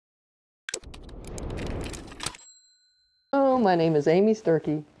Hello, my name is Amy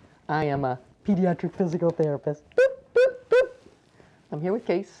Sturkey. I am a pediatric physical therapist. Boop, boop, boop. I'm here with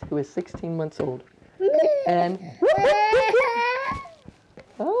Case, who is 16 months old. And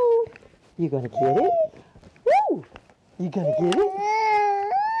oh, you gonna get it? Woo! You gonna get it?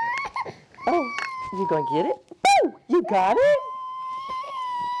 Oh, you gonna get it? Woo! You got it?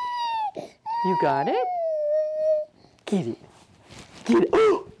 You got it? Get it. Get it.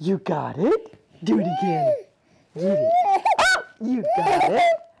 Oh, you got it? Do it again. Get it. Oh, you got it.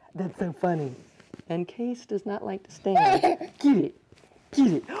 That's so funny. And Case does not like to stand. Get it.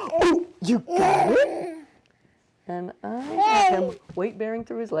 Get it. Oh, you got it. And I have him weight bearing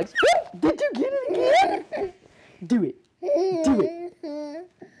through his legs. Did you get it again? Do it. Do it.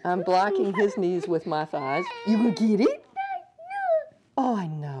 I'm blocking his knees with my thighs. You gonna get it? Oh, I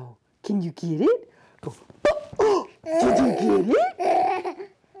know. Can you get it? Go. Oh, did you get it?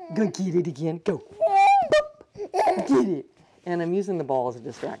 Go get it again. Go. Get it. And I'm using the ball as a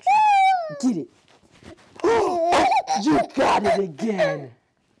distraction. Get it. Oh, you got it again.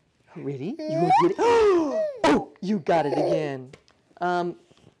 Ready? You gonna get it? Oh, you got it again.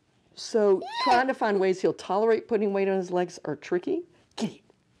 So trying to find ways he'll tolerate putting weight on his legs are tricky. Get it.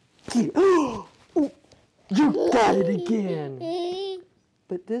 Get it. Oh, you got it again.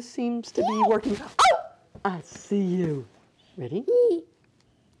 But this seems to be working. Oh, I see you. Ready?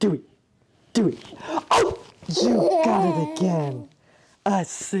 Do it. Do it. Oh, you got it again. I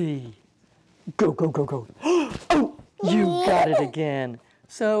see. Go, go, go, go. Oh, you got it again.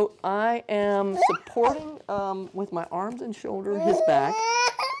 So I am supporting with my arms and shoulder his back.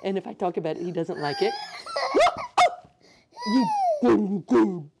 And if I talk about it, he doesn't like it. You got it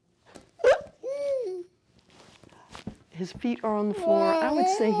again. His feet are on the floor. I would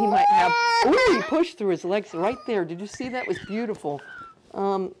say he might have, oh, he pushed through his legs right there. Did you see that? It was beautiful.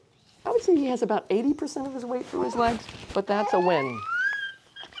 I would say he has about 80% of his weight through his legs, but that's a win.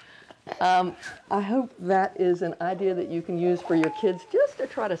 I hope that is an idea that you can use for your kids just to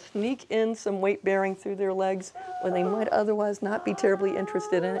try to sneak in some weight bearing through their legs when they might otherwise not be terribly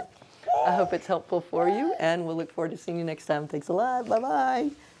interested in it. I hope it's helpful for you, and we'll look forward to seeing you next time. Thanks a lot. Bye-bye.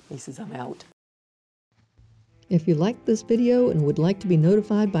 He says I'm out. If you liked this video and would like to be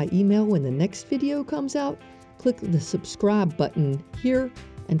notified by email when the next video comes out, click the subscribe button here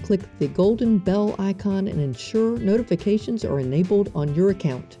and click the golden bell icon and ensure notifications are enabled on your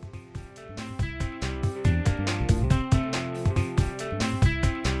account.